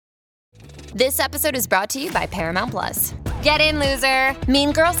This episode is brought to you by Paramount Plus. Get in, loser!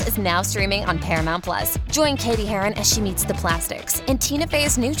 Mean Girls is now streaming on Paramount Plus. Join Katie Heron as she meets the plastics in Tina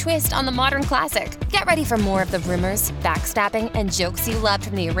Fey's new twist on the modern classic. Get ready for more of the rumors, backstabbing, and jokes you loved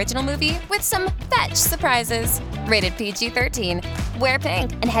from the original movie with some fetch surprises. Rated PG-13. Wear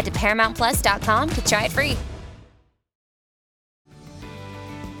pink and head to ParamountPlus.com to try it free.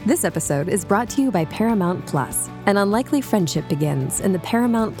 This episode is brought to you by Paramount Plus. An unlikely friendship begins in the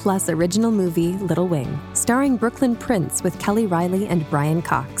Paramount Plus original movie Little Wing, starring Brooklyn Prince with Kelly Riley and Brian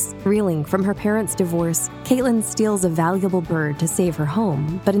Cox. Reeling from her parents' divorce, Caitlin steals a valuable bird to save her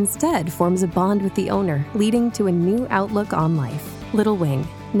home, but instead forms a bond with the owner, leading to a new outlook on life. Little Wing,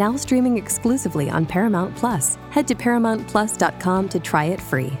 now streaming exclusively on Paramount Plus. Head to ParamountPlus.com to try it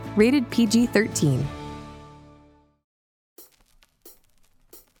free. Rated PG-13.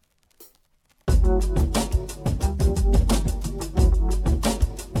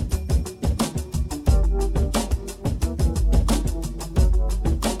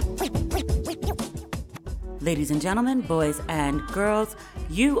 Ladies and gentlemen, boys and girls,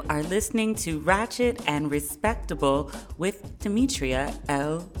 you are listening to Ratchet and Respectable with Demetria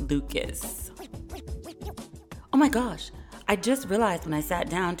L. Lucas. Oh my gosh, I just realized when I sat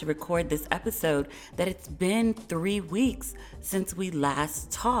down to record this episode that it's been 3 weeks since we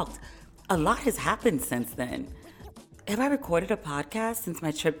last talked. A lot has happened since then. Have I recorded a podcast since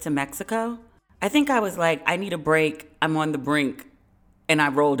my trip to Mexico? I think I was like, I need a break, I'm on the brink. And I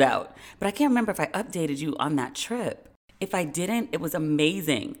rolled out. But I can't remember if I updated you on that trip. If I didn't, it was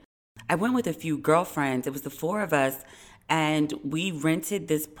amazing. I went with a few girlfriends. It was the 4 of us. And we rented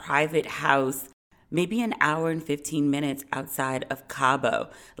this private house, maybe an hour and 15 minutes outside of Cabo.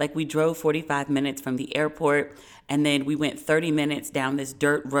 Like we drove 45 minutes from the airport. And then we went 30 minutes down this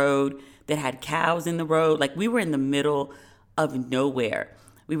dirt road that had cows in the road. Like we were in the middle of nowhere.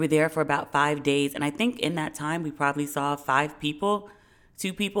 We were there for about 5 days. And I think in that time, we probably saw 5 people.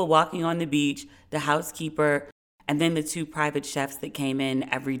 2 people walking on the beach, the housekeeper, and then the 2 private chefs that came in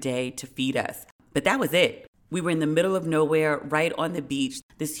every day to feed us. But that was it. We were in the middle of nowhere, right on the beach,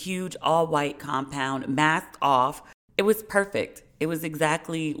 this huge all-white compound, masked off. It was perfect. It was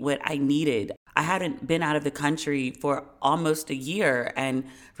exactly what I needed. I hadn't been out of the country for almost a year, and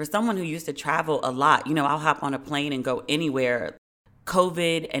for someone who used to travel a lot, I'll hop on a plane and go anywhere.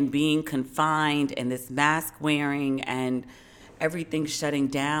 COVID and being confined and this mask wearing and everything shutting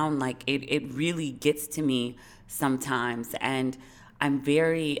down, like it really gets to me sometimes. And I'm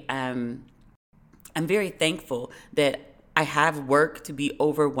very thankful that I have work to be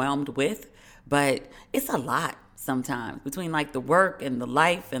overwhelmed with, but it's a lot sometimes between like the work and the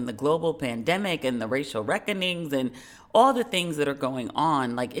life and the global pandemic and the racial reckonings and all the things that are going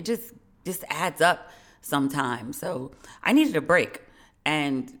on. Like it just adds up sometimes. So I needed a break.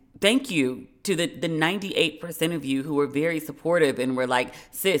 And thank you to the 98% of you who were very supportive and were like,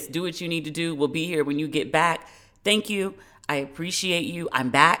 sis, do what you need to do. We'll be here when you get back. Thank you. I appreciate you.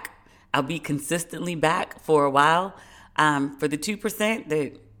 I'm back. I'll be consistently back for a while. For the 2%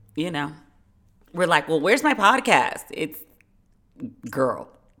 that, we're like, well, where's my podcast? It's, girl,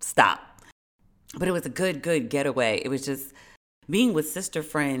 stop. But it was a good getaway. It was just being with sister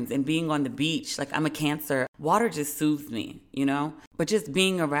friends and being on the beach. Like I'm a Cancer. Water just soothes me, But just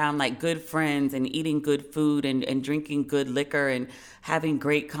being around like good friends and eating good food and drinking good liquor and having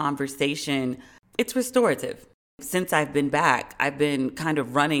great conversation, it's restorative. Since I've been back, I've been kind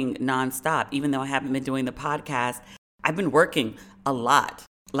of running nonstop. Even though I haven't been doing the podcast, I've been working a lot.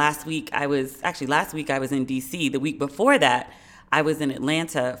 Last week I was in DC. The week before that, I was in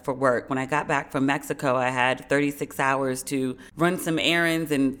Atlanta for work. When I got back from Mexico, I had 36 hours to run some errands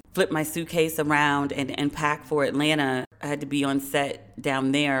and flip my suitcase around and pack for Atlanta. I had to be on set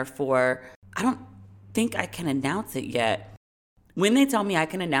down there for, I don't think I can announce it yet. When they tell me I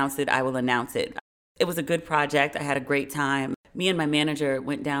can announce it, I will announce it. It was a good project. I had a great time. Me and my manager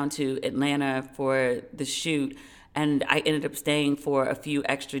went down to Atlanta for the shoot, and I ended up staying for a few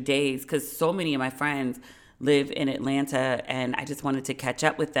extra days because so many of my friends live in Atlanta, and I just wanted to catch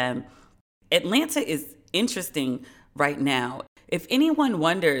up with them. Atlanta is interesting right now. If anyone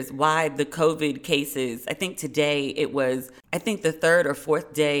wonders why the COVID cases, I think today it was, the 3rd or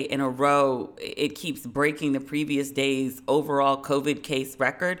 4th day in a row, it keeps breaking the previous day's overall COVID case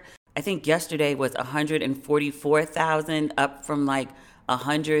record. I think yesterday was 144,000, up from like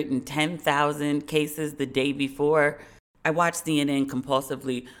 110,000 cases the day before. I watch CNN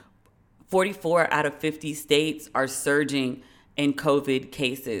compulsively. 44 out of 50 states are surging in COVID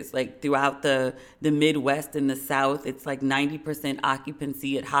cases. Like throughout the Midwest and the South, it's like 90%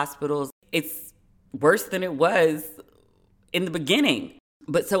 occupancy at hospitals. It's worse than it was in the beginning.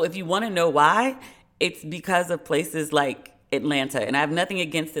 But so if you want to know why, it's because of places like Atlanta. And I have nothing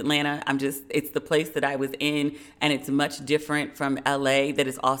against Atlanta. It's the place that I was in, and it's much different from LA that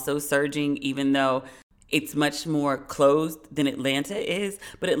is also surging, even though it's much more closed than Atlanta is.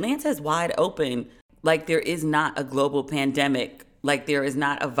 But Atlanta is wide open. Like, there is not a global pandemic. Like, there is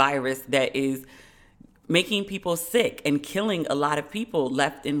not a virus that is making people sick and killing a lot of people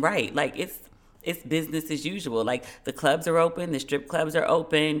left and right. Like, it's business as usual. Like, the clubs are open, the strip clubs are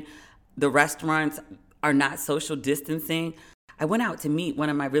open, the restaurants are not social distancing. I went out to meet one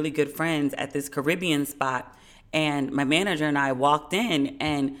of my really good friends at this Caribbean spot, and my manager and I walked in,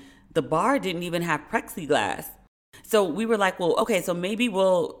 and the bar didn't even have plexiglass. So we were like, well, okay, so maybe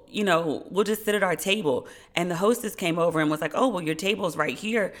we'll just sit at our table. And the hostess came over and was like, oh, well, your table's right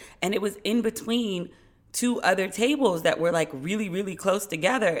here. And it was in between two other tables that were like really, really close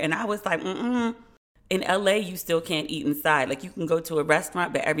together. And I was like, In LA, you still can't eat inside. Like, you can go to a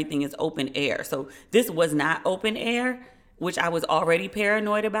restaurant, but everything is open air. So this was not open air, which I was already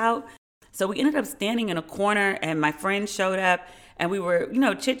paranoid about. So we ended up standing in a corner, and my friend showed up, and we were,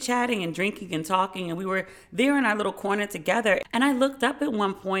 chit-chatting and drinking and talking, and we were there in our little corner together. And I looked up at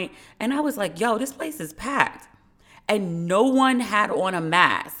one point, and I was like, yo, this place is packed. And no one had on a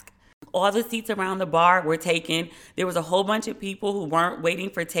mask. All the seats around the bar were taken. There was a whole bunch of people who weren't waiting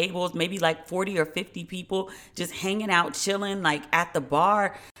for tables, maybe like 40 or 50 people just hanging out, chilling, like at the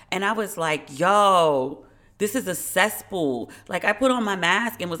bar. And I was like, yo, this is a cesspool. Like, I put on my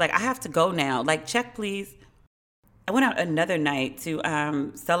mask and was like, I have to go now. Like, check, please. I went out another night to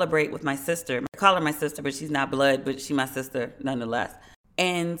celebrate with my sister. I call her my sister, but she's not blood, but she's my sister nonetheless.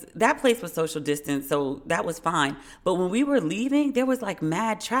 And that place was social distance, so that was fine. But when we were leaving, there was like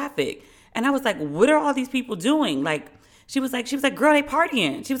mad traffic. And I was like, what are all these people doing? Like, she was like, girl, they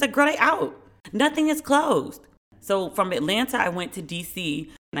partying. She was like, girl, they out. Nothing is closed. So from Atlanta, I went to DC,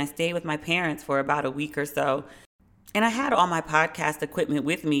 and I stayed with my parents for about a week or so. And I had all my podcast equipment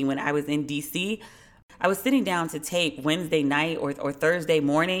with me when I was in DC. I was sitting down to tape Wednesday night or Thursday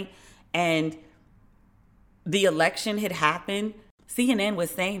morning, and the election had happened. CNN was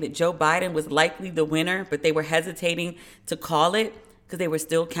saying that Joe Biden was likely the winner, but they were hesitating to call it because they were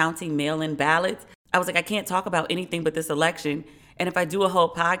still counting mail-in ballots. I was like, I can't talk about anything but this election. And if I do a whole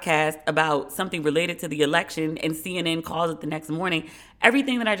podcast about something related to the election and CNN calls it the next morning,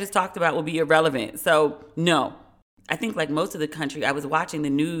 everything that I just talked about will be irrelevant. So no, I think like most of the country, I was watching the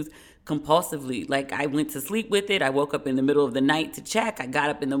news compulsively. Like, I went to sleep with it. I woke up in the middle of the night to check. I got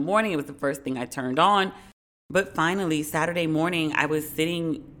up in the morning. It was the first thing I turned on. But finally, Saturday morning, I was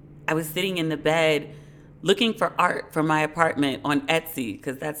sitting in the bed looking for art for my apartment on Etsy,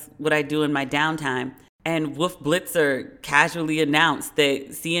 because that's what I do in my downtime. And Wolf Blitzer casually announced that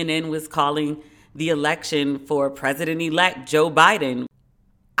CNN was calling the election for President-elect Joe Biden.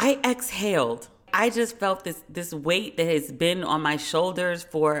 I exhaled. I just felt this weight that has been on my shoulders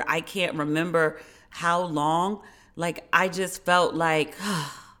for I can't remember how long. Like, I just felt like,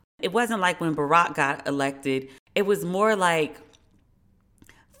 it wasn't like when Barack got elected. It was more like,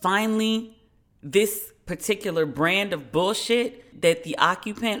 finally, this particular brand of bullshit that the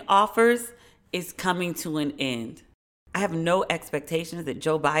occupant offers is coming to an end. I have no expectations that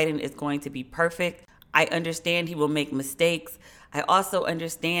Joe Biden is going to be perfect. I understand he will make mistakes. I also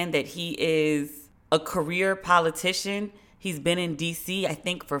understand that he is a career politician. He's been in DC, I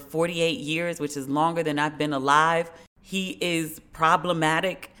think, for 48 years, which is longer than I've been alive. He is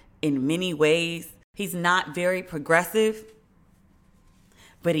problematic in many ways. He's not very progressive,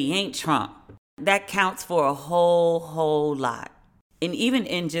 but he ain't Trump. That counts for a whole lot. And even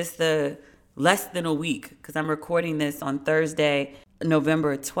in just the less than a week, because I'm recording this on Thursday,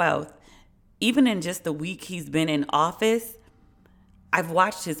 November 12th, even in just the week he's been in office, I've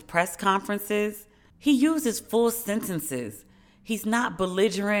watched his press conferences. He uses full sentences. He's not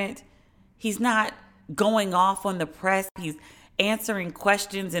belligerent. He's not going off on the press. He's answering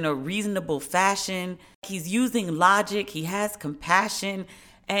questions in a reasonable fashion. He's using logic. He has compassion.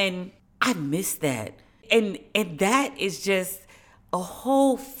 And I miss that. And that is just a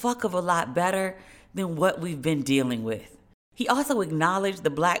whole fuck of a lot better than what we've been dealing with. He also acknowledged the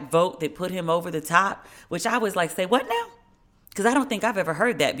black vote that put him over the top, which I was like, say what now? Because I don't think I've ever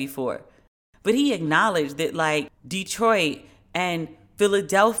heard that before. But he acknowledged that like Detroit and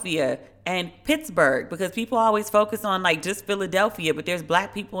Philadelphia and Pittsburgh, because people always focus on like just Philadelphia, but there's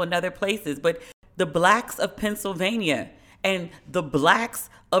black people in other places. But the blacks of Pennsylvania and the blacks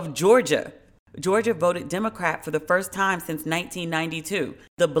of Georgia voted Democrat for the first time since 1992.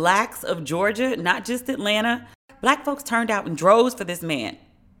 The blacks of Georgia, not just Atlanta, black folks turned out in droves for this man.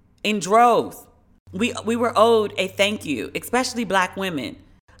 In droves. We were owed a thank you, especially Black women.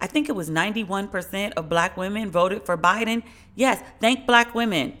 I think it was 91% of Black women voted for Biden. Yes, thank Black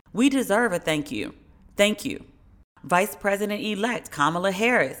women. We deserve a thank you. Thank you. Vice President-elect Kamala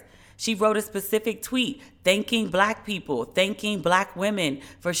Harris, she wrote a specific tweet thanking Black people, thanking Black women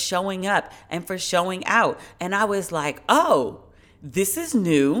for showing up and for showing out. And I was like, oh, this is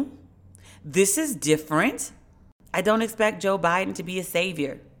new. This is different. I don't expect Joe Biden to be a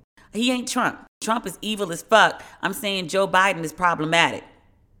savior. He ain't Trump. Trump is evil as fuck. I'm saying Joe Biden is problematic.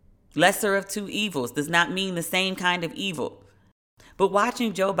 Lesser of two evils does not mean the same kind of evil. But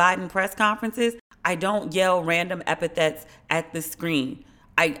watching Joe Biden press conferences, I don't yell random epithets at the screen.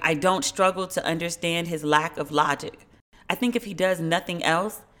 I don't struggle to understand his lack of logic. I think if he does nothing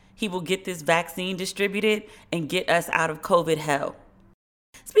else, he will get this vaccine distributed and get us out of COVID hell.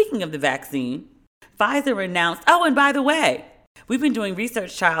 Speaking of the vaccine, Pfizer announced, oh, and by the way, we've been doing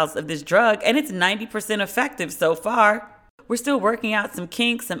research trials of this drug and it's 90% effective so far. We're still working out some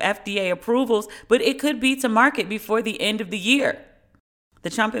kinks, some FDA approvals, but it could be to market before the end of the year. The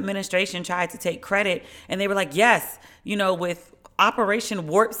Trump administration tried to take credit and they were like, yes, with Operation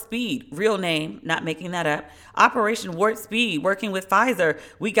Warp Speed, real name, not making that up, Operation Warp Speed, working with Pfizer,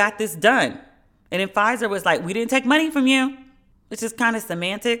 we got this done. And then Pfizer was like, we didn't take money from you, which is kind of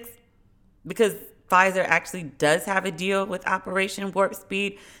semantics because Pfizer actually does have a deal with Operation Warp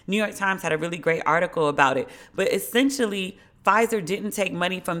Speed. New York Times had a really great article about it. But essentially, Pfizer didn't take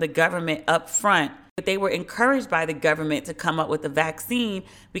money from the government up front, but they were encouraged by the government to come up with a vaccine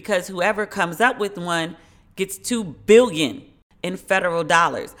because whoever comes up with one gets $2 billion in federal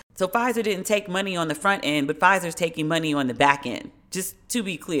dollars. So Pfizer didn't take money on the front end, but Pfizer's taking money on the back end, just to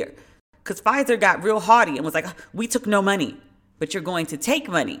be clear. Because Pfizer got real haughty and was like, we took no money, but you're going to take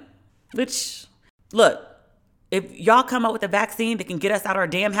money. Which, look, if y'all come up with a vaccine that can get us out our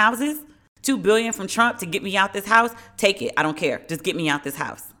damn houses, $2 billion from Trump to get me out this house, take it. I don't care. Just get me out this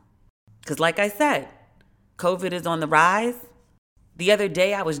house. Because like I said, COVID is on the rise. The other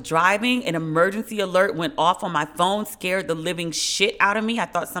day I was driving, an emergency alert went off on my phone, scared the living shit out of me. I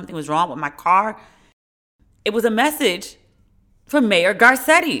thought something was wrong with my car. It was a message from Mayor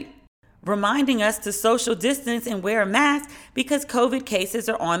Garcetti reminding us to social distance and wear a mask because COVID cases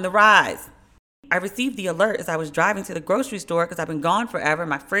are on the rise. I received the alert as I was driving to the grocery store because I've been gone forever.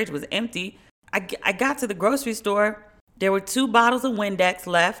 My fridge was empty. I got to the grocery store. There were 2 bottles of Windex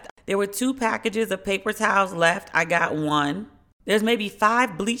left. There were 2 packages of paper towels left. I got 1. There's maybe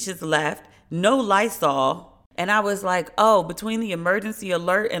 5 bleaches left, no Lysol. And I was like, oh, between the emergency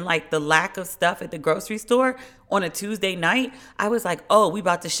alert and like the lack of stuff at the grocery store on a Tuesday night, I was like, oh, we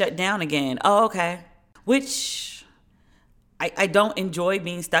about to shut down again. Oh, okay. Which I don't enjoy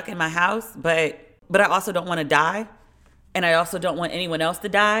being stuck in my house, but I also don't want to die. And I also don't want anyone else to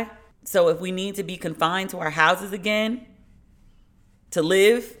die. So if we need to be confined to our houses again to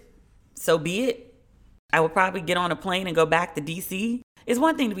live, so be it. I would probably get on a plane and go back to DC. It's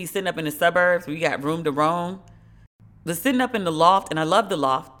one thing to be sitting up in the suburbs where you got room to roam. But sitting up in the loft, and I love the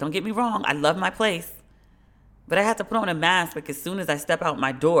loft, don't get me wrong, I love my place. But I have to put on a mask like as soon as I step out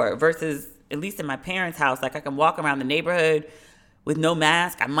my door versus at least in my parents' house, like I can walk around the neighborhood with no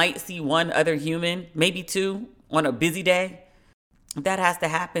mask. I might see 1 other human, maybe 2 on a busy day. If that has to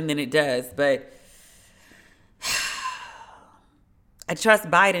happen, then it does. But I trust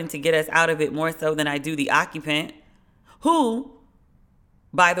Biden to get us out of it more so than I do the occupant, who,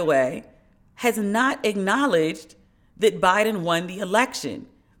 by the way, has not acknowledged that Biden won the election.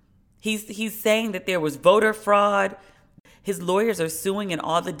 He's saying that there was voter fraud. His lawyers are suing in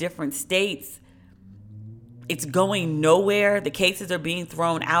all the different states. It's going nowhere. The cases are being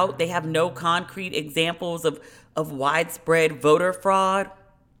thrown out. They have no concrete examples of widespread voter fraud.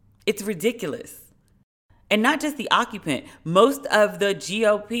 It's ridiculous. And not just the occupant. Most of the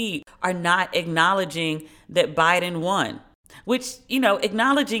GOP are not acknowledging that Biden won, which,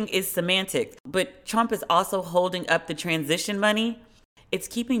 acknowledging is semantics. But Trump is also holding up the transition money. It's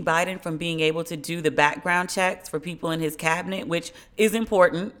keeping Biden from being able to do the background checks for people in his cabinet, which is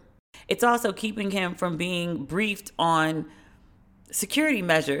important. It's also keeping him from being briefed on security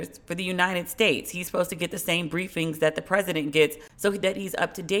measures for the United States. He's supposed to get the same briefings that the president gets so that he's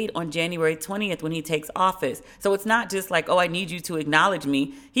up to date on January 20th when he takes office. So it's not just like, oh, I need you to acknowledge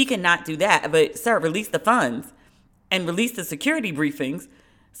me. He cannot do that. But sir, release the funds and release the security briefings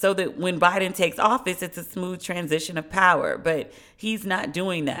so that when Biden takes office, it's a smooth transition of power. But he's not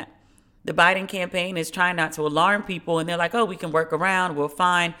doing that. The Biden campaign is trying not to alarm people, and they're like, oh, we can work around. We're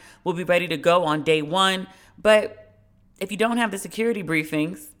fine. We'll be ready to go on day 1. But if you don't have the security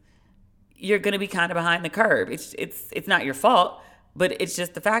briefings, you're going to be kind of behind the curve. It's not your fault, but it's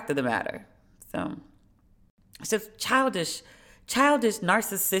just the fact of the matter. So it's just childish,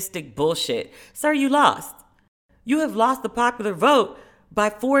 narcissistic bullshit. Sir, you lost. You have lost the popular vote by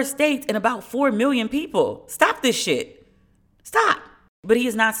 4 states and about 4 million people. Stop this shit. Stop. But he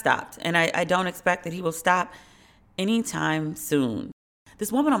has not stopped. And I don't expect that he will stop anytime soon.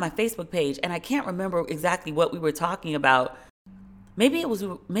 This woman on my Facebook page, and I can't remember exactly what we were talking about. Maybe it was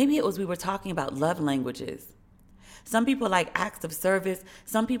we were talking about love languages. Some people like acts of service.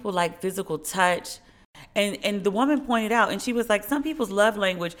 Some people like physical touch. And the woman pointed out, and she was like, some people's love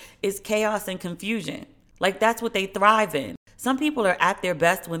language is chaos and confusion. Like, that's what they thrive in. Some people are at their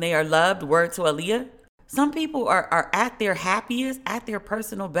best when they are loved, word to Aaliyah. Some people are at their happiest, at their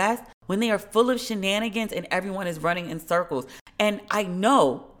personal best, when they are full of shenanigans and everyone is running in circles. And I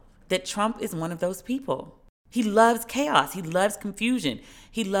know that Trump is one of those people. He loves chaos. He loves confusion.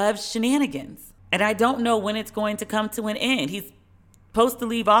 He loves shenanigans. And I don't know when it's going to come to an end. He's supposed to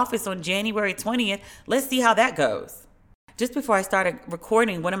leave office on January 20th. Let's see how that goes. Just before I started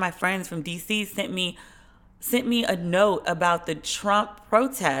recording, one of my friends from DC sent me a note about the Trump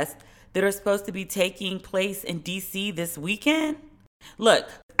protests that are supposed to be taking place in DC this weekend. Look,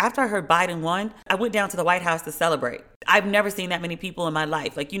 after I heard Biden won, I went down to the White House to celebrate. I've never seen that many people in my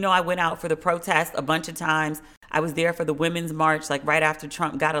life. Like, I went out for the protest a bunch of times. I was there for the Women's March, like right after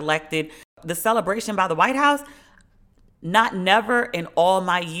Trump got elected. The celebration by the White House, never in all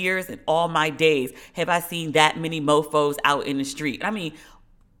my years and all my days have I seen that many mofos out in the street. I mean,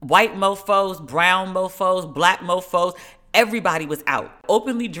 white mofos, brown mofos, black mofos, everybody was out,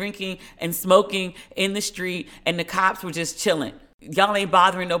 openly drinking and smoking in the street, and the cops were just chilling. Y'all ain't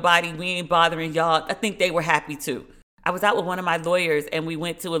bothering nobody, we ain't bothering y'all. I think they were happy too. I was out with one of my lawyers, and we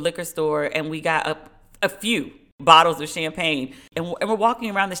went to a liquor store, and we got a few bottles of champagne, and we're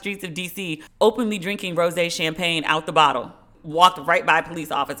walking around the streets of DC, openly drinking rosé champagne out the bottle. Walked right by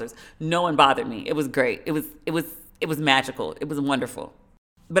police officers. No one bothered me. It was great. It was magical. It was wonderful.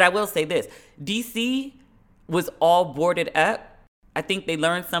 But I will say this, DC was all boarded up. I think they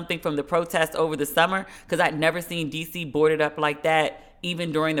learned something from the protest over the summer, because I'd never seen DC boarded up like that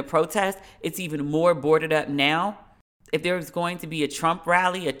even during the protest. It's even more boarded up now. If there's going to be a Trump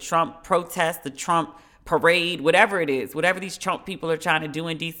rally, a Trump protest, a Trump parade, whatever it is, whatever these Trump people are trying to do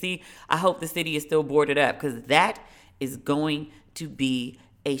in DC, I hope the city is still boarded up, because that is going to be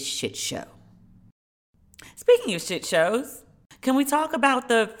a shit show. Speaking of shit shows, can we talk about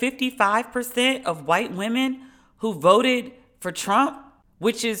the 55% of white women who voted for Trump,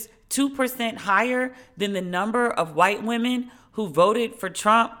 which is 2% higher than the number of white women who voted for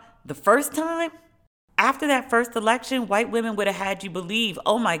Trump the first time? After that first election, white women would have had you believe,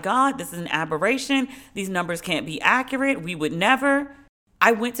 oh my God, this is an aberration. These numbers can't be accurate. We would never.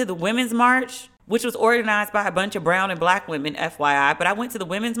 I went to the Women's March, which was organized by a bunch of brown and black women, FYI. But I went to the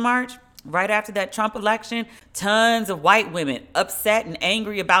Women's March right after that Trump election. Tons of white women upset and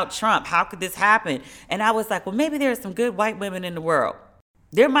angry about Trump. How could this happen? And I was like, well, maybe there's some good white women in the world.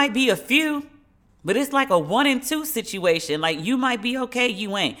 There might be a few, but it's like a 1 in 2 situation. Like, you might be okay,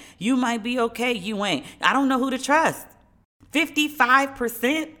 you ain't. You might be okay, you ain't. I don't know who to trust.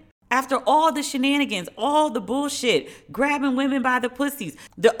 55%? After all the shenanigans, all the bullshit, grabbing women by the pussies,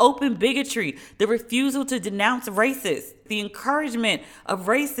 the open bigotry, the refusal to denounce racists, the encouragement of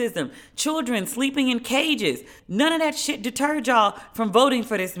racism, children sleeping in cages, none of that shit deterred y'all from voting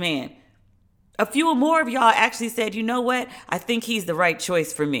for this man. A few more of y'all actually said, you know what? I think he's the right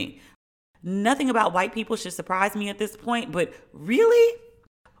choice for me. Nothing about white people should surprise me at this point, but really?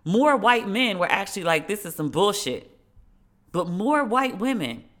 More white men were actually like, this is some bullshit. But more white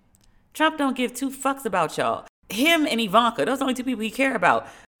women. Trump don't give 2 fucks about y'all. Him and Ivanka, those are the only 2 people he care about.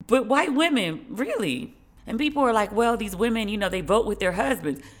 But white women, really? And people are like, well, these women, they vote with their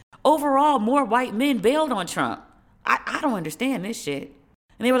husbands. Overall, more white men bailed on Trump. I don't understand this shit.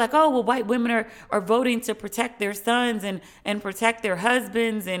 And they were like, oh, well, white women are voting to protect their sons and protect their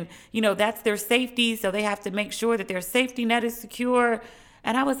husbands. And, that's their safety. So they have to make sure that their safety net is secure.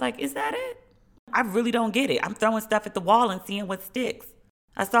 And I was like, is that it? I really don't get it. I'm throwing stuff at the wall and seeing what sticks.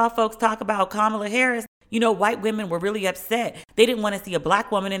 I saw folks talk about Kamala Harris. White women were really upset. They didn't want to see a black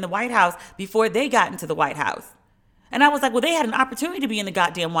woman in the White House before they got into the White House. And I was like, well, they had an opportunity to be in the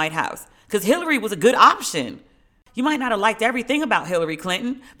goddamn White House because Hillary was a good option. You might not have liked everything about Hillary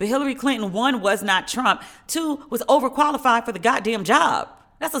Clinton, but Hillary Clinton, 1, was not Trump. 2, was overqualified for the goddamn job.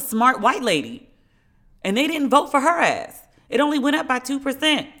 That's a smart white lady. And they didn't vote for her ass. It only went up by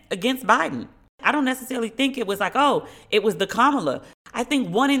 2% against Biden. I don't necessarily think it was like, oh, it was the Kamala. I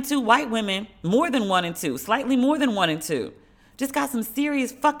think 1 in 2 white women, more than 1 in 2, slightly more than 1 in 2, just got some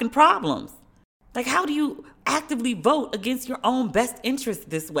serious fucking problems. Like, how do you actively vote against your own best interest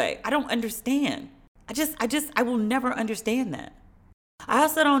this way? I don't understand. I will never understand that. I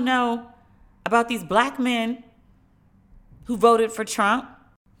also don't know about these black men who voted for Trump.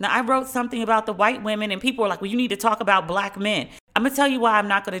 Now, I wrote something about the white women, and people were like, well, you need to talk about black men. I'm going to tell you why I'm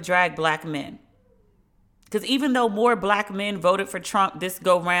not going to drag black men. Because even though more black men voted for Trump this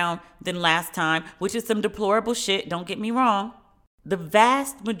go round than last time, which is some deplorable shit, don't get me wrong, the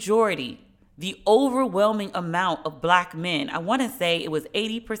vast majority, the overwhelming amount of black men, I want to say it was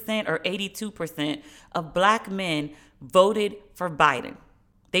 80% or 82% of black men voted for Biden.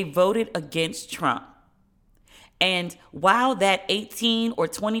 They voted against Trump. And while that 18 or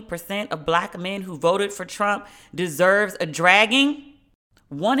 20% of black men who voted for Trump deserves a dragging,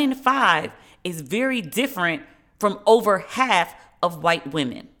 1 in 5 is very different from over half of white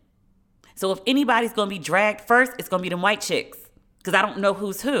women. So if anybody's going to be dragged first, it's going to be them white chicks, because I don't know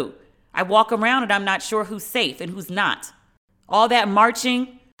who's who. I walk around and I'm not sure who's safe and who's not. All that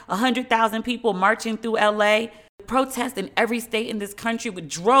marching, 100,000 people marching through LA, protests in every state in this country with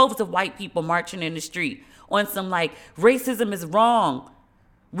droves of white people marching in the street on some like racism is wrong.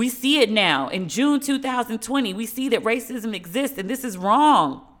 We see it now. In June 2020, we see that racism exists and this is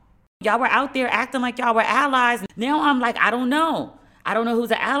wrong. Y'all were out there acting like y'all were allies. Now I'm like, I don't know. I don't know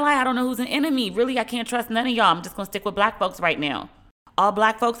who's an ally. I don't know who's an enemy. Really, I can't trust none of y'all. I'm just going to stick with black folks right now. All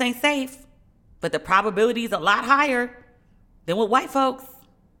black folks ain't safe, but the probability is a lot higher than with white folks.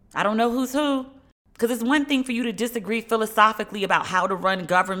 I don't know who's who. Because it's one thing for you to disagree philosophically about how to run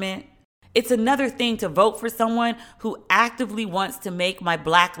government. It's another thing to vote for someone who actively wants to make my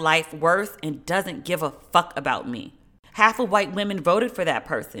black life worse and doesn't give a fuck about me. Half of white women voted for that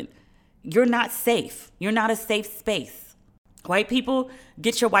person. You're not safe. You're not a safe space. White people,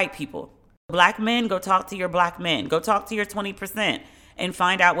 get your white people. Black men, go talk to your black men. Go talk to your 20% and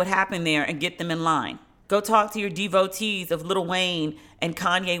find out what happened there and get them in line. Go talk to your devotees of Lil Wayne and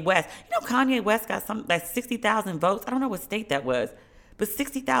Kanye West. You know, Kanye West got something like 60,000 votes. I don't know what state that was, but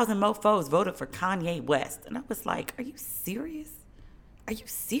 60,000 mofos voted for Kanye West. And I was like, are you serious? Are you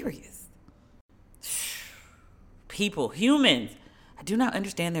serious? People, humans, I do not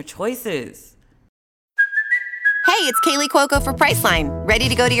understand their choices. Hey, it's Kaylee Cuoco for Priceline. Ready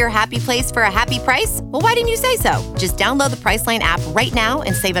to go to your happy place for a happy price? Well, why didn't you say so? Just download the Priceline app right now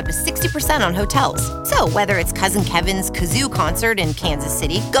and save up to 60% on hotels. So whether it's Cousin Kevin's Kazoo Concert in Kansas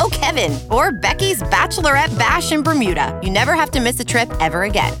City, go Kevin, or Becky's Bachelorette Bash in Bermuda, you never have to miss a trip ever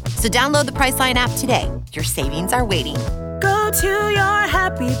again. So download the Priceline app today. Your savings are waiting. Go to your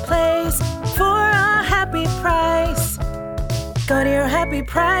happy place for a happy price. Go to your happy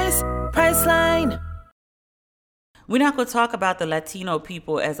price, Priceline. We're not going to talk about the Latino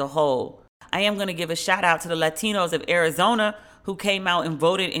people as a whole. I am going to give a shout out to the Latinos of Arizona who came out and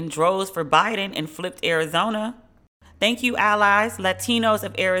voted in droves for Biden and flipped Arizona. Thank you, allies, Latinos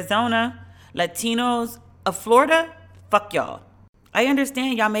of Arizona, Latinos of Florida. Fuck y'all. I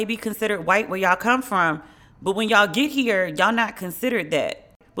understand y'all may be considered white where y'all come from, but when y'all get here, y'all not considered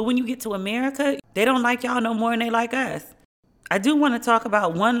that. But when you get to America, they don't like y'all no more than they like us. I do want to talk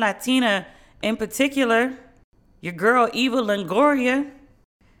about one Latina in particular. Your girl, Eva Longoria,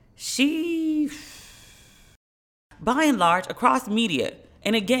 she, by and large, across media,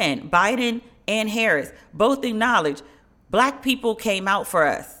 and again, Biden and Harris both acknowledge black people came out for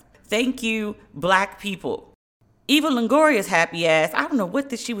us. Thank you, black people. Eva Longoria's happy ass, I don't know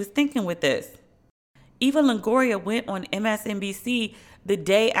what she was thinking with this. Eva Longoria went on MSNBC the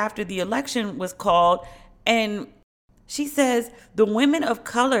day after the election was called, and she says the women of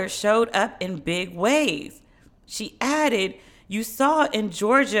color showed up in big ways. She added, you saw in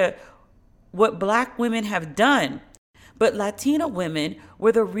Georgia what black women have done, but Latina women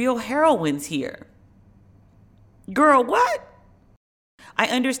were the real heroines here. Girl, what? I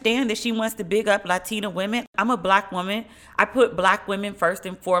understand that she wants to big up Latina women. I'm a black woman. I put black women first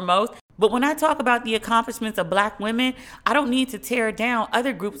and foremost. But when I talk about the accomplishments of black women, I don't need to tear down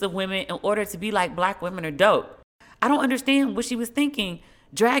other groups of women in order to be like black women are dope. I don't understand what she was thinking,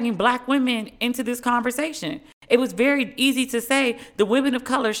 dragging black women into this conversation. It was very easy to say the women of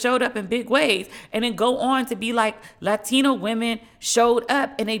color showed up in big ways and then go on to be like Latino women showed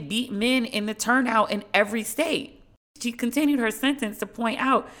up and they beat men in the turnout in every state. She continued her sentence to point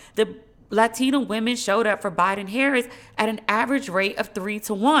out that Latino women showed up for Biden-Harris at an average rate of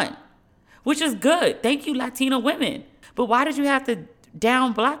 3-1, which is good. Thank you, Latino women. But why did you have to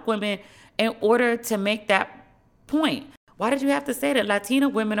down black women in order to make that point? Why did you have to say that Latina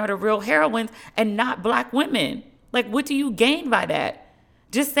women are the real heroines and not black women? Like, what do you gain by that?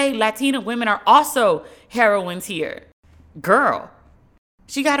 Just say Latina women are also heroines here. Girl,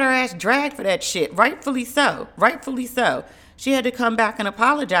 She got her ass dragged for that shit. Rightfully so. Rightfully so. She had to come back and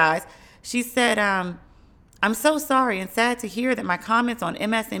apologize. She said, I'm so sorry and sad to hear that my comments on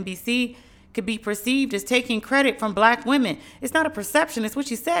MSNBC could be perceived as taking credit from black women. It's not a perception, it's what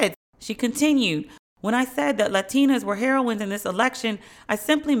she said. She continued, when I said that Latinas were heroines in this election, I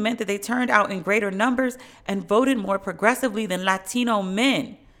simply meant that they turned out in greater numbers and voted more progressively than Latino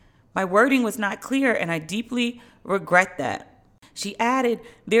men. My wording was not clear, and I deeply regret that. She added,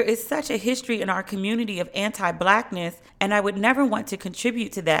 there is such a history in our community of anti-blackness, and I would never want to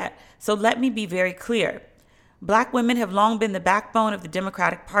contribute to that. So let me be very clear. Black women have long been the backbone of the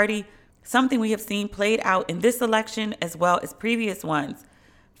Democratic Party, something we have seen played out in this election as well as previous ones.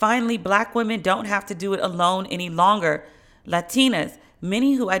 Finally, black women don't have to do it alone any longer. Latinas,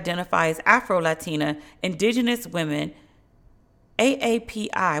 many who identify as Afro-Latina, Indigenous women,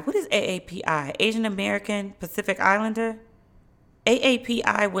 AAPI, what is AAPI? Asian American Pacific Islander?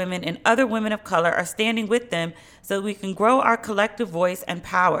 AAPI women and other women of color are standing with them so we can grow our collective voice and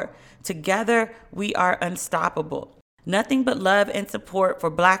power. Together, we are unstoppable. Nothing but love and support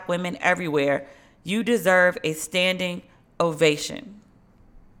for black women everywhere. You deserve a standing ovation.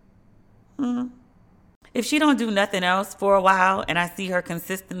 If she don't do nothing else for a while and I see her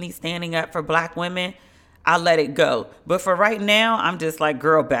consistently standing up for black women, I'll let it go. But for right now, I'm just like,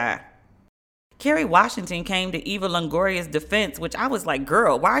 girl, bye. Kerry Washington came to Eva Longoria's defense, which I was like,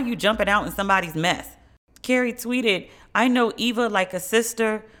 girl, why are you jumping out in somebody's mess? Kerry tweeted, I know Eva like a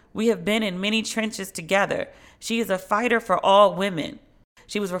sister. We have been in many trenches together. She is a fighter for all women.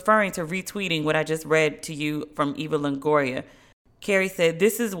 She was referring to retweeting what I just read to you from Eva Longoria. Kerry said,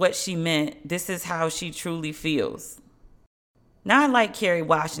 this is what she meant. This is how she truly feels. Now, I like Kerry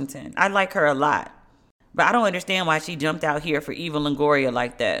Washington. I like her a lot. But I don't understand why she jumped out here for Eva Longoria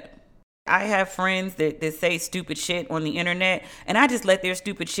like that. I have friends that say stupid shit on the internet, and I just let their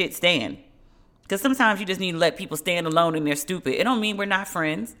stupid shit stand. Because sometimes you just need to let people stand alone and they're stupid. It don't mean we're not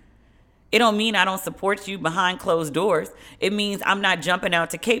friends. It don't mean I don't support you behind closed doors. It means I'm not jumping out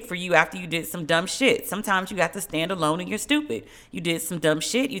to cape for you after you did some dumb shit. Sometimes you got to stand alone and you're stupid. You did some dumb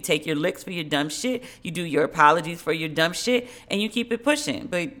shit. You take your licks for your dumb shit. You do your apologies for your dumb shit, and you keep it pushing.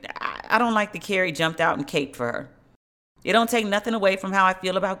 But I don't like that Kerry jumped out and caped for her. It don't take nothing away from how I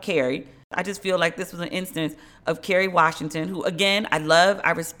feel about Kerry. I just feel like this was an instance of Kerry Washington, who, again, I love,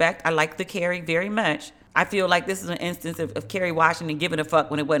 I respect, I like the Kerry very much. I feel like this is an instance of Kerry Washington giving a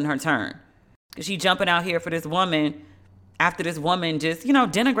fuck when it wasn't her turn. Because she jumping out here for this woman after this woman just,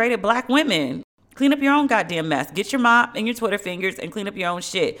 denigrated black women. Clean up your own goddamn mess. Get your mop and your Twitter fingers and clean up your own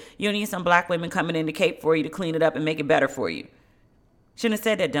shit. You don't need some black women coming in to cape for you to clean it up and make it better for you. Shouldn't have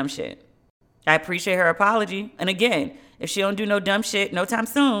said that dumb shit. I appreciate her apology. And again, if she don't do no dumb shit no time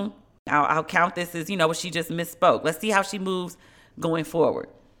soon, I'll count this as, she just misspoke. Let's see how she moves going forward.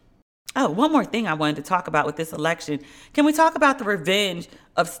 Oh, one more thing I wanted to talk about with this election. Can we talk about the revenge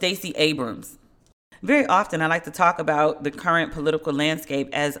of Stacey Abrams? Very often I like to talk about the current political landscape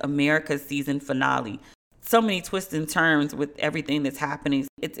as America's season finale. So many twists and turns with everything that's happening.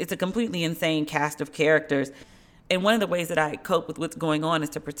 It's a completely insane cast of characters. And one of the ways that I cope with what's going on is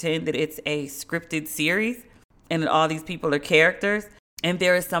to pretend that it's a scripted series and that all these people are characters. And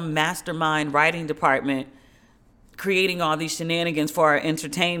there is some mastermind writing department creating all these shenanigans for our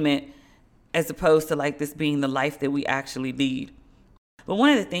entertainment, as opposed to like this being the life that we actually lead. But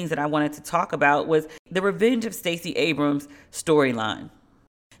one of the things that I wanted to talk about was the revenge of Stacey Abrams storyline.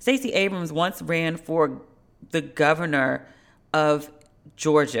 Stacey Abrams once ran for the governor of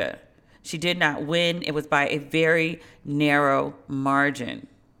Georgia. She did not win. It was by a very narrow margin.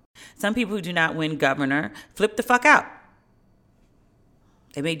 Some people who do not win governor flip the fuck out.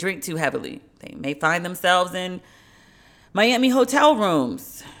 They may drink too heavily. They may find themselves in Miami hotel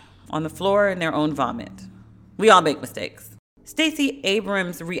rooms on the floor in their own vomit. We all make mistakes. Stacey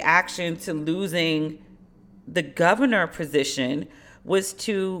Abrams' reaction to losing the governor position was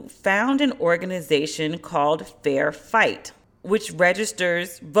to found an organization called Fair Fight, which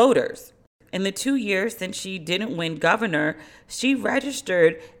registers voters. In the 2 years since she didn't win governor, she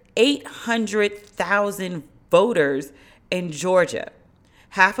registered 800,000 voters in Georgia.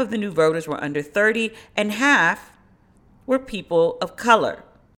 Half of the new voters were under 30 and half were people of color.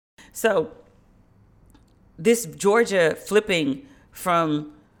 So this Georgia flipping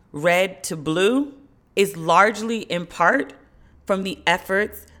from red to blue is largely in part from the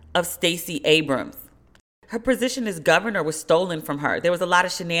efforts of Stacey Abrams. Her position as governor was stolen from her. There was a lot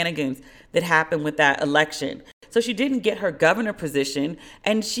of shenanigans that happened with that election. So she didn't get her governor position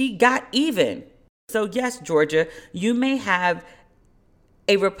and she got even. So yes, Georgia, you may have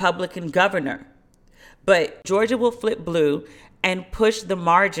a Republican governor, But Georgia will flip blue and push the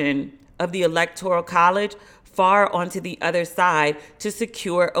margin of the Electoral College far onto the other side to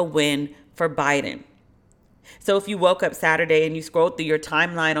secure a win for Biden. So if you woke up Saturday and you scrolled through your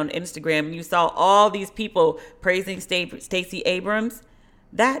timeline on Instagram and you saw all these people praising Stacey Abrams,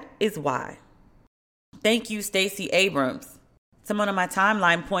 that is why. Thank you, Stacey Abrams. Someone on my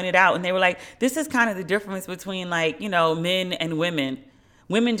timeline pointed out, and they were like, this is kind of the difference between, like, you know, men and women.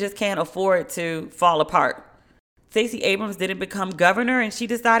 Women just can't afford to fall apart. Stacey Abrams didn't become governor, and she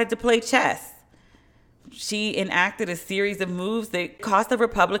decided to play chess. She enacted a series of moves that cost the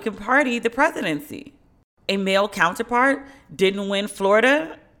Republican Party the presidency. A male counterpart didn't win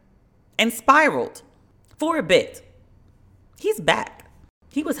Florida and spiraled for a bit. He's back.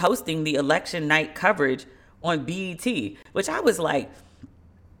 He was hosting the election night coverage on BET, which I was like,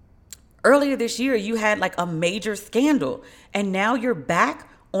 earlier this year, you had like a major scandal, and now you're back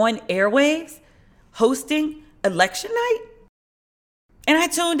on airwaves hosting election night? And I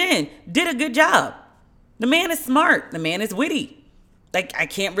tuned in, did a good job. The man is smart. The man is witty. Like, I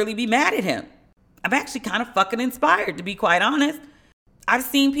can't really be mad at him. I'm actually kind of fucking inspired, to be quite honest. I've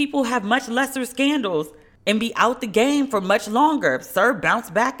seen people have much lesser scandals and be out the game for much longer. Sir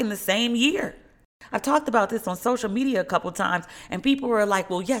bounced back in the same year. I've talked about this on social media a couple times, and people were like,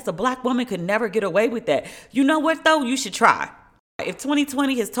 well, yes, a black woman could never get away with that. You know what, though? You should try. If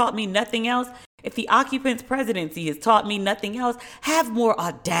 2020 has taught me nothing else, if the occupant's presidency has taught me nothing else, have more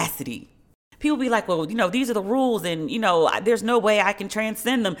audacity. People be like, well, you know, these are the rules, and, you know, there's no way I can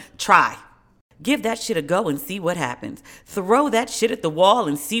transcend them. Try. Give that shit a go and see what happens. Throw that shit at the wall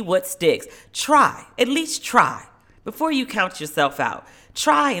and see what sticks. Try. At least try. Before you count yourself out.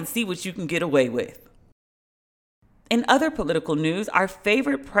 Try and see what you can get away with. In other political news, our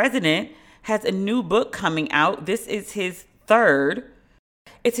favorite president has a new book coming out. This is his third.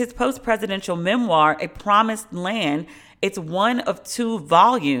 It's his post-presidential memoir, A Promised Land. It's one of 2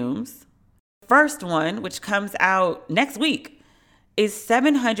 volumes. The first one, which comes out next week, is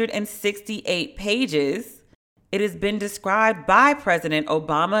 768 pages. It has been described by President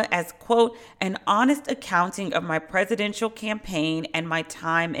Obama as, quote, an honest accounting of my presidential campaign and my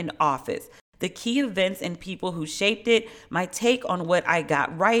time in office, the key events and people who shaped it, my take on what I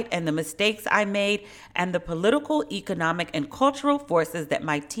got right and the mistakes I made, and the political, economic, and cultural forces that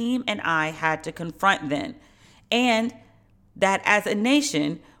my team and I had to confront then, and that as a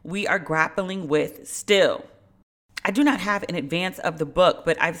nation, we are grappling with still. I do not have an advance of the book,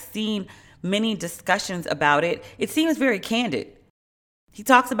 but I've seen many discussions about it. It seems very candid. He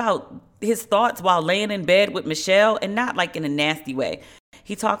talks about his thoughts while laying in bed with Michelle, and not like in a nasty way.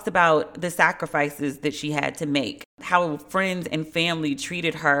 He talks about the sacrifices that she had to make, how friends and family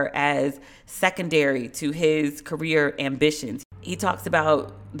treated her as secondary to his career ambitions. He talks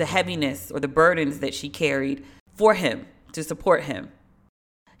about the heaviness or the burdens that she carried for him to support him.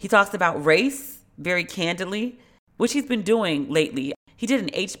 He talks about race very candidly, which he's been doing lately. He did an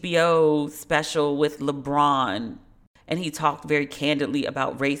HBO special with LeBron, and he talked very candidly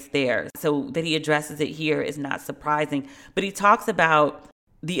about race there. So that he addresses it here is not surprising. But he talks about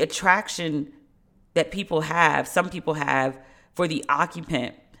the attraction that people have, some people have, for the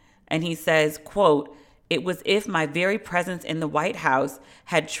occupant. And he says, quote, it was if my very presence in the White House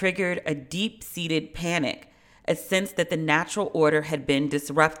had triggered a deep-seated panic, a sense that the natural order had been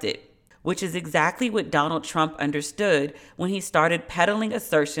disrupted, which is exactly what Donald Trump understood when he started peddling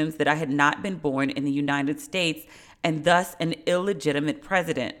assertions that I had not been born in the United States and thus an illegitimate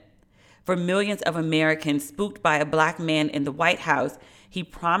president. For millions of Americans spooked by a black man in the White House, he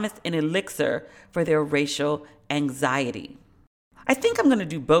promised an elixir for their racial anxiety. I think I'm going to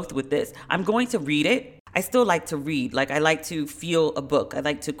do both with this. I'm going to read it. I still like to read. Like, I like to feel a book. I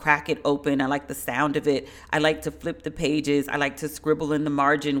like to crack it open. I like the sound of it. I like to flip the pages. I like to scribble in the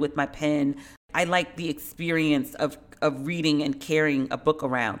margin with my pen. I like the experience of reading and carrying a book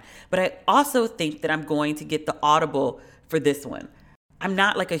around. But I also think that I'm going to get the Audible for this one. I'm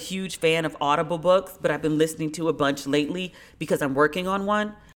not like a huge fan of Audible books, but I've been listening to a bunch lately because I'm working on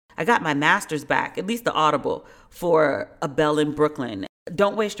one. I got my master's back, at least the Audible, for A Belle in Brooklyn.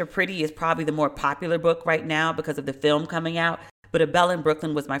 Don't Waste Your Pretty is probably the more popular book right now because of the film coming out. But A Belle in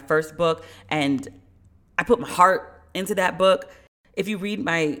Brooklyn was my first book, and I put my heart into that book. If you read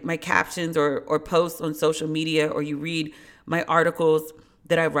my captions or posts on social media, or you read my articles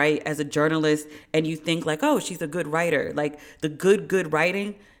that I write as a journalist, and you think like, oh, she's a good writer. Like, the good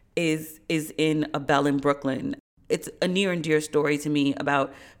writing is in A Belle in Brooklyn. It's a near and dear story to me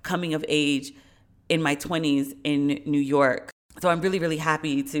about coming of age in my 20s in New York. So I'm really, really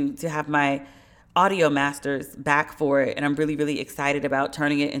happy to have my audio masters back for it, and I'm really, really excited about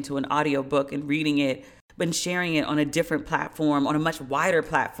turning it into an audio book and reading it, but sharing it on a different platform, on a much wider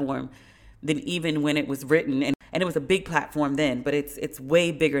platform than even when it was written. And it was a big platform then, but it's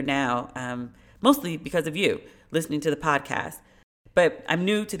way bigger now, mostly because of you listening to the podcast. But I'm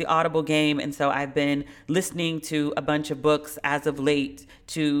new to the Audible game, and so I've been listening to a bunch of books as of late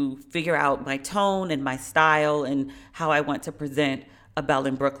to figure out my tone and my style and how I want to present A Belle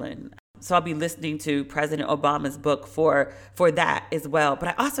in Brooklyn. So I'll be listening to President Obama's book for that as well. But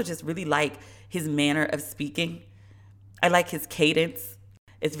I also just really like his manner of speaking. I like his cadence.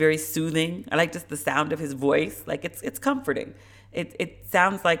 It's very soothing. I like just the sound of his voice. Like it's comforting. It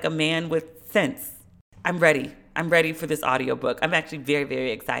sounds like a man with sense. I'm ready. I'm ready for this audiobook. I'm actually very,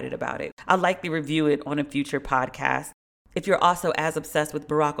 very excited about it. I'll likely review it on a future podcast. If you're also as obsessed with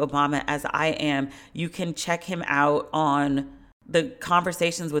Barack Obama as I am, you can check him out on the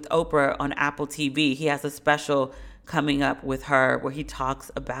Conversations with Oprah on Apple TV. He has a special coming up with her where he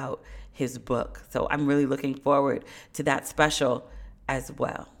talks about his book. So I'm really looking forward to that special as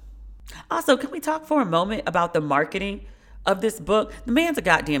well. Also, can we talk for a moment about the marketing of this book? The man's a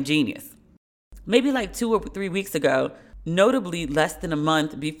goddamn genius. Maybe like 2 or 3 weeks ago, notably less than a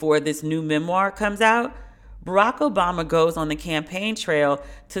month before this new memoir comes out, Barack Obama goes on the campaign trail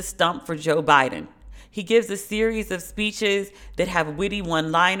to stump for Joe Biden. He gives a series of speeches that have witty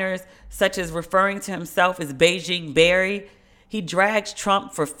one-liners, such as referring to himself as Beijing Barry. He drags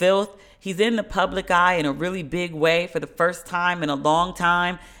Trump for filth. He's in the public eye in a really big way for the first time in a long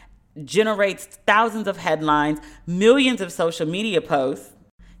time, generates thousands of headlines, millions of social media posts,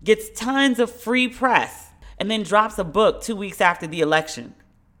 gets tons of free press, and then drops a book 2 weeks after the election.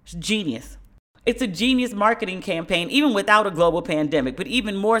 It's genius. It's a genius marketing campaign, even without a global pandemic, but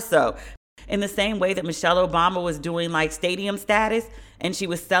even more so. In the same way that Michelle Obama was doing like stadium status and she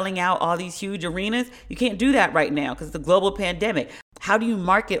was selling out all these huge arenas, you can't do that right now because it's a global pandemic. How do you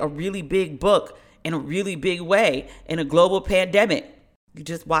market a really big book in a really big way in a global pandemic? You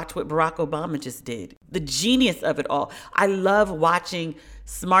just watch what Barack Obama just did. The genius of it all. I love watching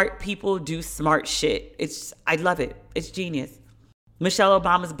smart people do smart shit. I love it. It's genius. Michelle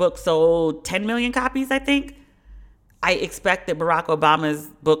Obama's book sold 10 million copies, I think. I expect that Barack Obama's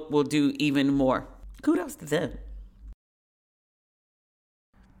book will do even more. Kudos to them.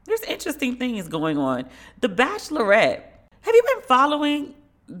 There's interesting things going on. The Bachelorette. Have you been following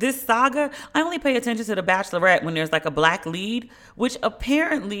this saga? I only pay attention to The Bachelorette when there's like a black lead, which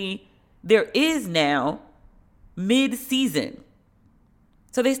apparently there is now mid-season.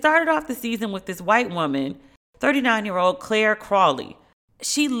 So they started off the season with this white woman, 39-year-old Claire Crawley.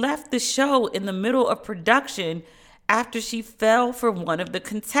 She left the show in the middle of production after she fell for one of the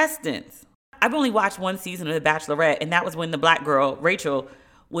contestants. I've only watched one season of The Bachelorette, and that was when the black girl, Rachel,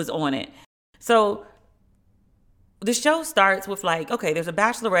 was on it. So the show starts with like, okay, there's a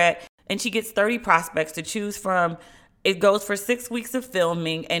Bachelorette, and she gets 30 prospects to choose from. It goes for 6 weeks of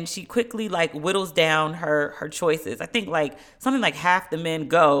filming, and she quickly like whittles down her choices. I think like something like half the men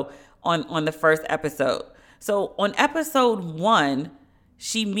go on the first episode. So on episode 1,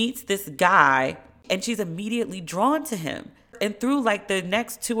 she meets this guy, and she's immediately drawn to him. And through like the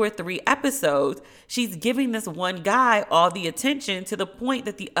next 2 or 3 episodes, she's giving this one guy all the attention to the point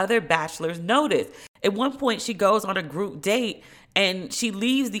that the other bachelors notice. At one point, she goes on a group date and she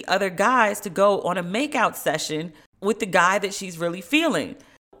leaves the other guys to go on a makeout session with the guy that she's really feeling.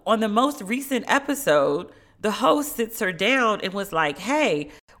 On the most recent episode, the host sits her down and was like,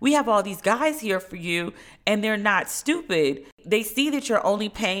 hey, we have all these guys here for you, and they're not stupid. They see that you're only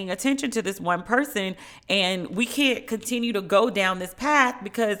paying attention to this one person, and we can't continue to go down this path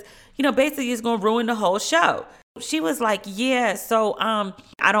because, basically it's going to ruin the whole show. She was like, yeah, so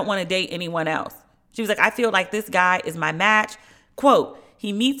I don't want to date anyone else. She was like, I feel like this guy is my match. Quote,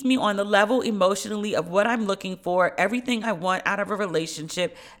 he meets me on the level emotionally of what I'm looking for, everything I want out of a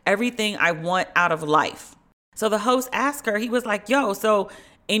relationship, everything I want out of life. So the host asked her, he was like, yo, so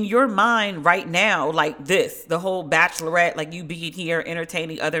in your mind right now, like this, the whole Bachelorette, like you being here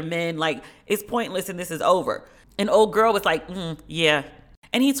entertaining other men, like it's pointless and this is over. And old girl was like, yeah.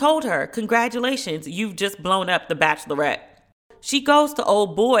 And he told her, congratulations, you've just blown up the Bachelorette. She goes to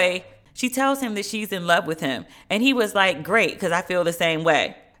old boy. She tells him that she's in love with him. And he was like, great, because I feel the same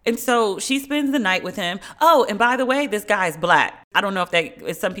way. And so she spends the night with him. Oh, and by the way, this guy is black. I don't know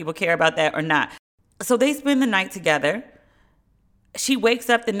if some people care about that or not. So they spend the night together. She wakes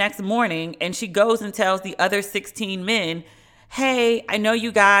up the next morning and she goes and tells the other 16 men, hey, I know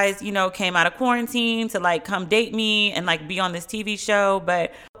you guys, came out of quarantine to like come date me and like be on this TV show,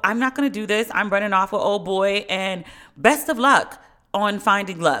 but I'm not going to do this. I'm running off with old boy, and best of luck on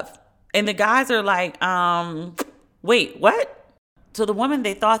finding love. And the guys are like, wait, what? So the woman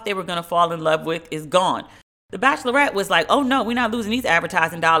they thought they were going to fall in love with is gone. The Bachelorette was like, oh no, we're not losing these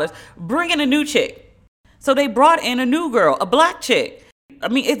advertising dollars. Bring in a new chick. So they brought in a new girl, a black chick. I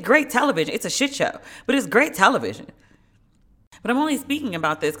mean, it's great television. It's a shit show, but it's great television. But I'm only speaking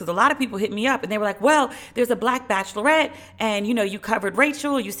about this because a lot of people hit me up and they were like, well, there's a black Bachelorette and, you know, you covered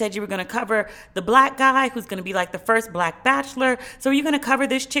Rachel. You said you were going to cover the black guy who's going to be like the first black bachelor. So are you going to cover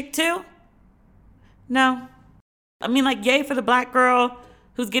this chick too? No. I mean, like, yay for the black girl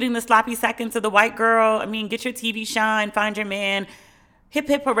who's getting the sloppy seconds of the white girl. I mean, get your TV shine, find your man. Hip,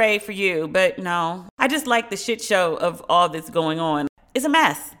 hip, hooray for you. But no, I just like the shit show of all this going on. It's a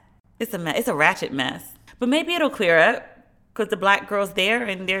mess. It's a mess. It's a ratchet mess. But maybe it'll clear up because the black girl's there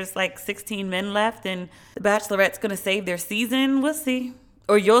and there's like 16 men left and the Bachelorette's going to save their season. We'll see.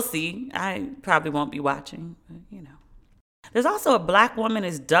 Or you'll see. I probably won't be watching, but you know. There's also a black woman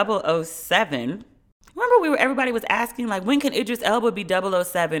is 007. Remember everybody was asking, like, when can Idris Elba be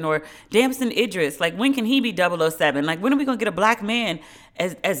 007? Or Damson Idris, like, when can he be 007? Like, when are we going to get a black man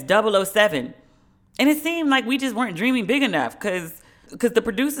as 007? And it seemed like we just weren't dreaming big enough because the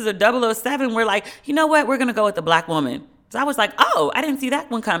producers of 007 were like, you know what? We're going to go with the black woman. So I was like, oh, I didn't see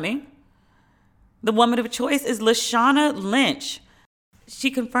that one coming. The woman of choice is Lashana Lynch.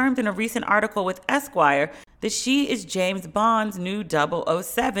 She confirmed in a recent article with Esquire that she is James Bond's new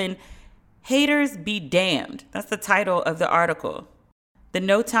 007. Haters be damned. That's the title of the article. The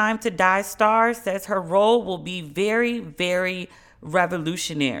No Time to Die star says her role will be very, very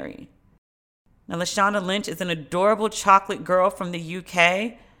revolutionary. Now, Lashana Lynch is an adorable chocolate girl from the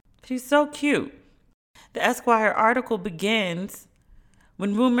UK. She's so cute. The Esquire article begins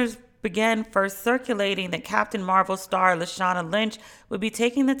when rumors began first circulating that Captain Marvel star Lashana Lynch would be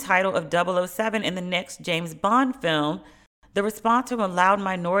taking the title of 007 in the next James Bond film. The response from a loud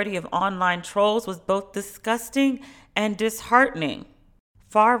minority of online trolls was both disgusting and disheartening.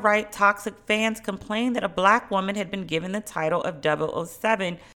 Far-right toxic fans complained that a black woman had been given the title of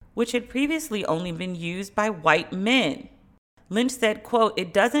 007, which had previously only been used by white men. Lynch said, quote,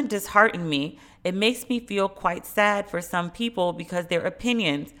 "It doesn't dishearten me. It makes me feel quite sad for some people because their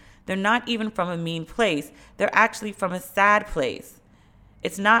opinions, they're not even from a mean place. They're actually from a sad place.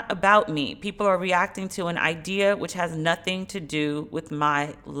 It's not about me. People are reacting to an idea which has nothing to do with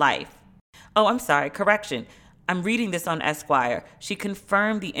my life." Oh, I'm sorry. Correction. I'm reading this on Esquire. She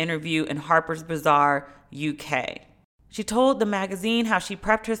confirmed the interview in Harper's Bazaar, UK. She told the magazine how she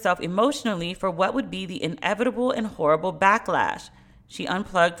prepped herself emotionally for what would be the inevitable and horrible backlash. She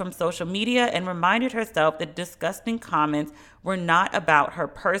unplugged from social media and reminded herself that disgusting comments were not about her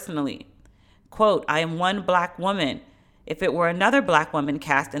personally. Quote, "I am one black woman. If it were another black woman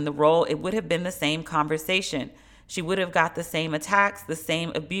cast in the role, it would have been the same conversation. She would have got the same attacks, the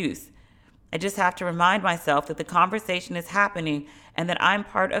same abuse. I just have to remind myself that the conversation is happening and that I'm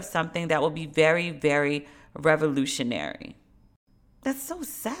part of something that will be very, very revolutionary." That's so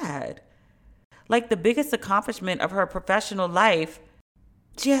sad. Like the biggest accomplishment of her professional life,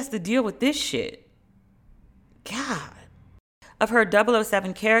 she has to deal with this shit. God. Of her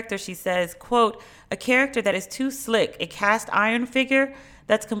 007 character, she says, quote, "A character that is too slick, a cast iron figure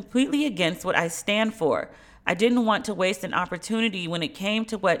that's completely against what I stand for. I didn't want to waste an opportunity when it came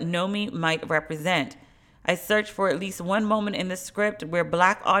to what Nomi might represent. I searched for at least one moment in the script where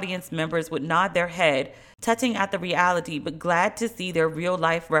black audience members would nod their head, touching at the reality, but glad to see their real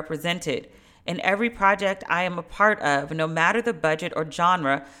life represented. In every project I am a part of, no matter the budget or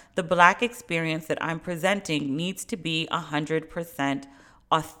genre, the black experience that I'm presenting needs to be 100%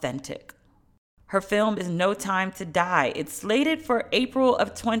 authentic." Her film is No Time to Die. It's slated for April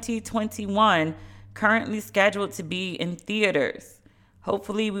of 2021, currently scheduled to be in theaters.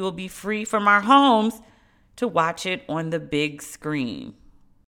 Hopefully we will be free from our homes to watch it on the big screen.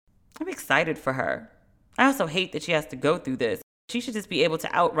 I'm excited for her. I also hate that she has to go through this. She should just be able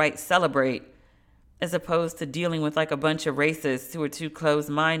to outright celebrate as opposed to dealing with like a bunch of racists who are too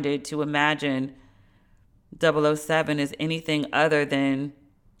close-minded to imagine 007 as anything other than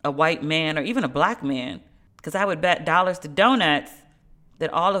a white man or even a black man. Because I would bet dollars to donuts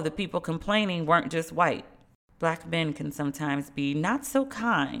that all of the people complaining weren't just white. Black men can sometimes be not so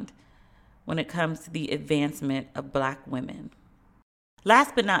kind when it comes to the advancement of black women.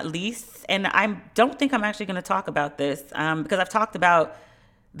 Last but not least, and I don't think I'm actually going to talk about this because I've talked about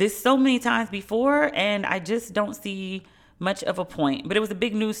this so many times before and I just don't see much of a point. But it was a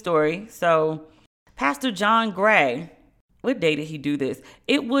big news story. So Pastor John Gray, what day did he do this?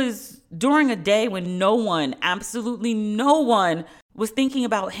 It was during a day when no one, absolutely no one, was thinking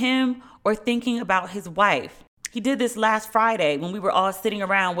about him or thinking about his wife. He did this last Friday when we were all sitting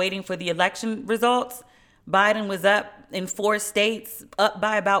around waiting for the election results. Biden was up in 4 states, up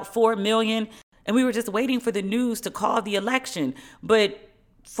by about 4 million. And we were just waiting for the news to call the election. But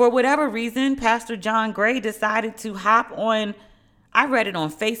for whatever reason, Pastor John Gray decided to hop on, I read it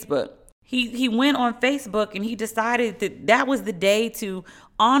on Facebook. He went on Facebook and he decided that was the day to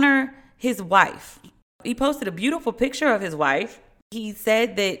honor his wife. He posted a beautiful picture of his wife. He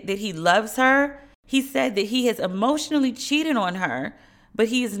said that he loves her. He said that he has emotionally cheated on her, but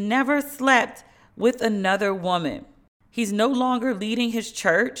he has never slept with another woman. He's no longer leading his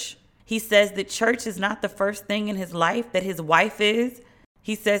church. He says that church is not the first thing in his life, that his wife is.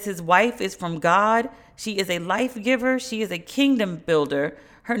 He says his wife is from God. She is a life giver. She is a kingdom builder.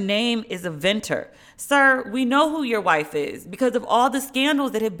 Her name is Aventer. Sir, we know who your wife is because of all the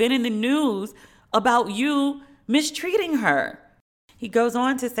scandals that have been in the news about you mistreating her. He goes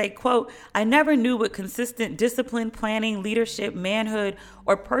on to say, quote, I never knew what consistent discipline, planning, leadership, manhood,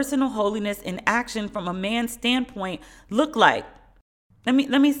 or personal holiness in action from a man's standpoint look like. Let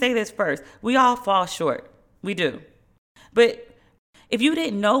me say this first. We all fall short. We do. But if you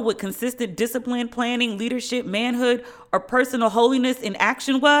didn't know what consistent discipline, planning, leadership, manhood, or personal holiness in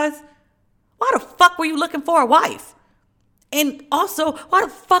action was, why the fuck were you looking for a wife? And also, why the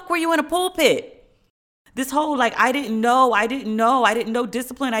fuck were you in a pulpit? This whole I didn't know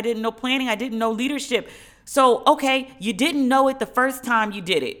discipline, I didn't know planning, I didn't know leadership. So, okay, you didn't know it the first time you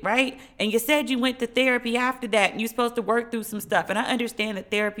did it, right? And you said you went to therapy after that and you're supposed to work through some stuff. And I understand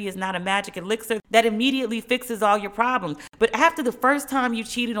that therapy is not a magic elixir that immediately fixes all your problems. But after the first time you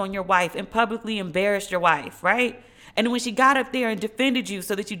cheated on your wife and publicly embarrassed your wife, right? And when she got up there and defended you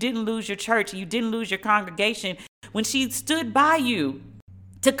so that you didn't lose your church and you didn't lose your congregation, when she stood by you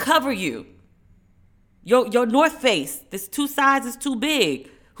to cover you, your North Face, this 2 sizes too big,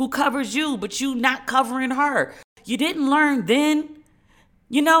 who covers you, but you not covering her. You didn't learn then.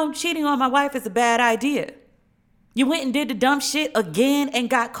 Cheating on my wife is a bad idea. You went and did the dumb shit again and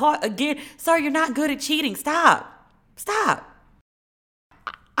got caught again. Sir, you're not good at cheating. Stop.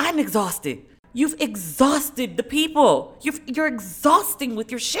 I'm exhausted. You've exhausted the people. You're exhausting with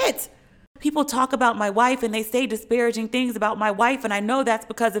your shit. People talk about my wife and they say disparaging things about my wife, and I know that's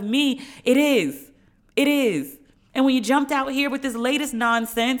because of me. It is. And when you jumped out here with this latest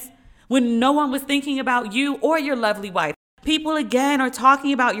nonsense, when no one was thinking about you or your lovely wife, people again are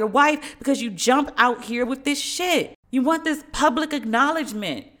talking about your wife because you jump out here with this shit. You want this public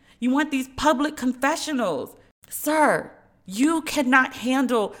acknowledgement. You want these public confessionals. Sir, you cannot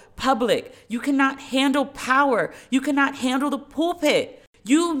handle public. You cannot handle power. You cannot handle the pulpit.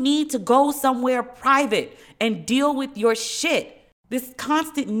 You need to go somewhere private and deal with your shit. This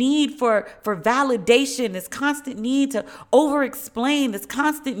constant need for validation, this constant need to over-explain, this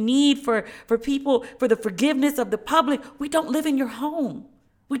constant need for people, for the forgiveness of the public. We don't live in your home.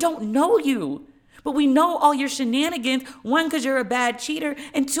 We don't know you. But we know all your shenanigans, 1, because you're a bad cheater,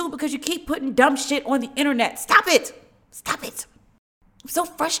 and 2, because you keep putting dumb shit on the internet. Stop it. I'm so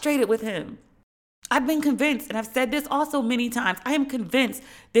frustrated with him. I've been convinced, and I've said this also many times, I am convinced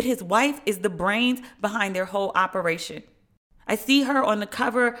that his wife is the brains behind their whole operation. I see her on the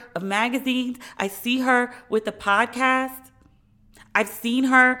cover of magazines. I see her with a podcast. I've seen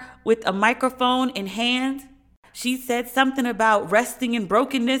her with a microphone in hand. She said something about resting in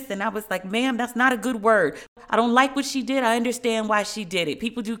brokenness, and I was like, ma'am, that's not a good word. I don't like what she did. I understand why she did it.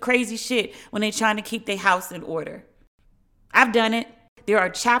 People do crazy shit when they're trying to keep their house in order. I've done it. There are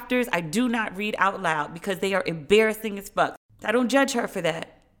chapters I do not read out loud because they are embarrassing as fuck. I don't judge her for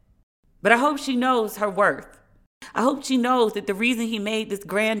that. But I hope she knows her worth. I hope she knows that the reason he made this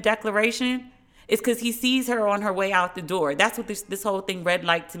grand declaration is because he sees her on her way out the door. That's what this whole thing read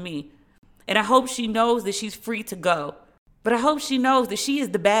like to me. And I hope she knows that she's free to go. But I hope she knows that she is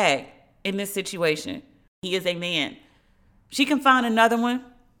the bag in this situation. He is a man. She can find another one.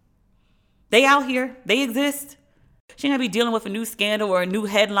 They out here. They exist. She ain't gonna be dealing with a new scandal or a new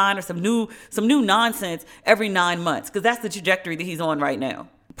headline or some new nonsense every 9 months, because that's the trajectory that he's on right now.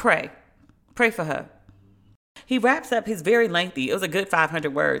 Pray for her. He wraps up his very lengthy, it was a good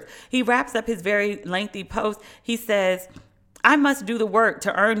 500 words. He wraps up his very lengthy post. He says, I must do the work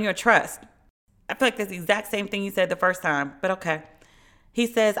to earn your trust. I feel like that's the exact same thing he said the first time, but okay. He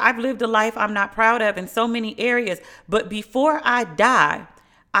says, I've lived a life I'm not proud of in so many areas, but before I die,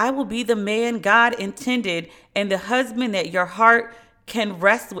 I will be the man God intended and the husband that your heart can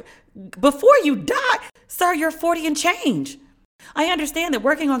rest with. Before you die, sir, you're 40 and change. I understand that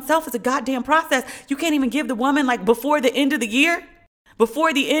working on self is a goddamn process. You can't even give the woman before the end of the year,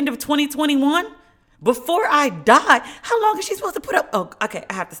 before the end of 2021, before I die. How long is she supposed to put up? Oh, okay,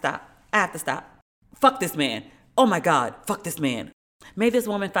 I have to stop. Fuck this man. oh my God, fuck this man. May this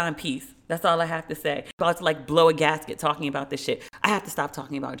woman find peace. That's all I have to say. About to like blow a gasket talking about this shit. I have to stop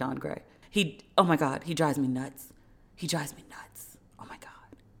talking about John Gray. Oh my God, he drives me nuts. He drives me nuts. Oh my God.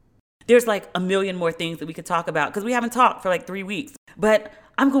 There's like a million more things that we could talk about because we haven't talked for like 3 weeks. But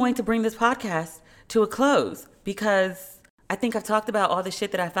I'm going to bring this podcast to a close because I think I've talked about all the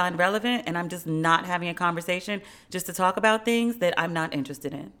shit that I find relevant, and I'm just not having a conversation just to talk about things that I'm not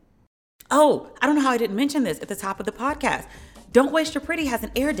interested in. Oh, I don't know how I didn't mention this at the top of the podcast. Don't Waste Your Pretty has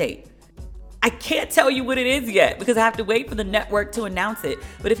an air date. I can't tell you what it is yet because I have to wait for the network to announce it.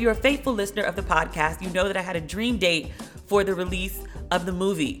 But if you're a faithful listener of the podcast, you know that I had a dream date for the release of the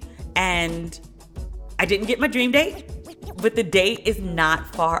movie. And I didn't get my dream date, but the date is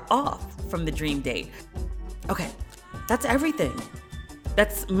not far off from the dream date. Okay, that's everything.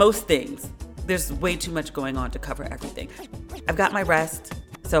 That's most things. There's way too much going on to cover everything. I've got my rest,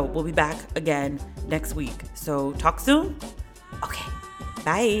 so we'll be back again next week. So talk soon? Okay,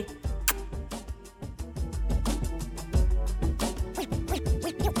 bye.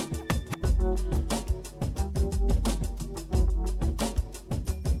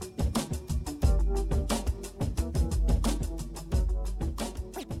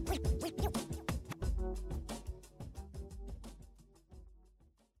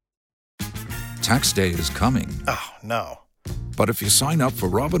 Tax day is coming. Oh, no. But if you sign up for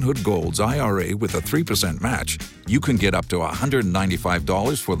Robinhood Gold's IRA with a 3% match, you can get up to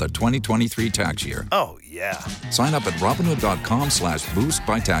 $195 for the 2023 tax year. Oh, yeah. Sign up at Robinhood.com/boost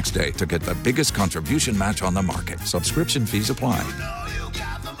by tax day to get the biggest contribution match on the market. Subscription fees apply.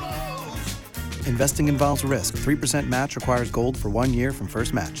 Investing involves risk. 3% match requires gold for 1 year from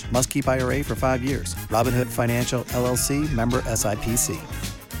first match. Must keep IRA for 5 years. Robinhood Financial, LLC, member SIPC.